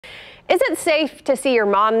Is it safe to see your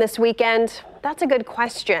mom this weekend? That's a good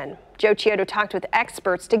question. Joe Chiodo talked with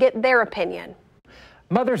experts to get their opinion.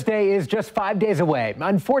 Mother's Day is just 5 days away.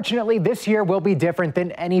 Unfortunately, this year will be different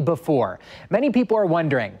than any before. Many people are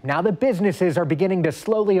wondering, now that businesses are beginning to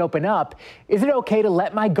slowly open up, is it okay to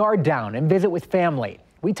let my guard down and visit with family?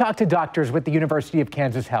 We talked to doctors with the University of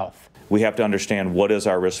Kansas Health. We have to understand, what is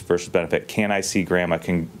our risk versus benefit? Can I see grandma?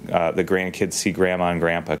 Can the grandkids see grandma and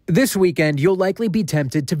grandpa? This weekend, you'll likely be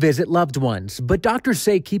tempted to visit loved ones, but doctors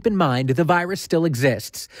say keep in mind the virus still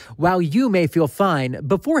exists. While you may feel fine,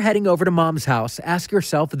 before heading over to mom's house, ask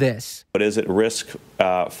yourself this. But is it risk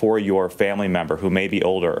for your family member who may be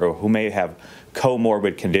older or who may have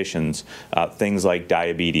comorbid conditions, things like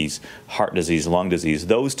diabetes, heart disease, lung disease,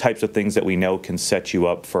 those types of things that we know can set you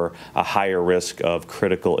up for a higher risk of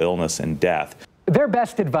critical illness and death. Their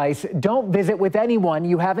best advice, don't visit with anyone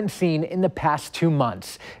you haven't seen in the past 2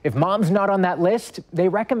 months. If mom's not on that list, they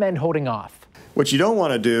recommend holding off. What you don't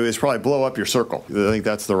want to do is probably blow up your circle. I think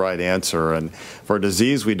that's the right answer. And for a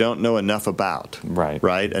disease we don't know enough about,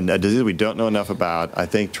 right? And a disease we don't know enough about, I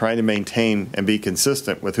think trying to maintain and be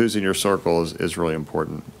consistent with who's in your circle is really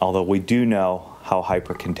important. Although we do know how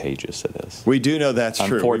hypercontagious it is. We do know that's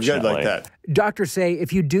true. Unfortunately. We've got like that. Doctors say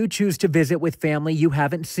if you do choose to visit with family you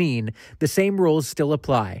haven't seen, the same rules still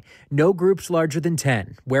apply. No groups larger than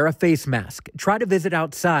 10. Wear a face mask. Try to visit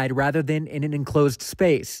outside rather than in an enclosed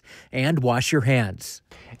space. And wash your hands.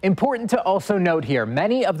 Important to also note here,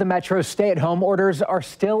 many of the Metro's stay-at-home orders are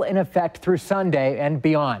still in effect through Sunday and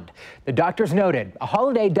beyond. The doctors noted a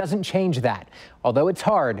holiday doesn't change that. Although it's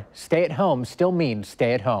hard, stay at home still means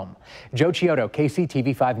stay at home. Joe Chiodo,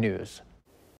 KCTV5 News.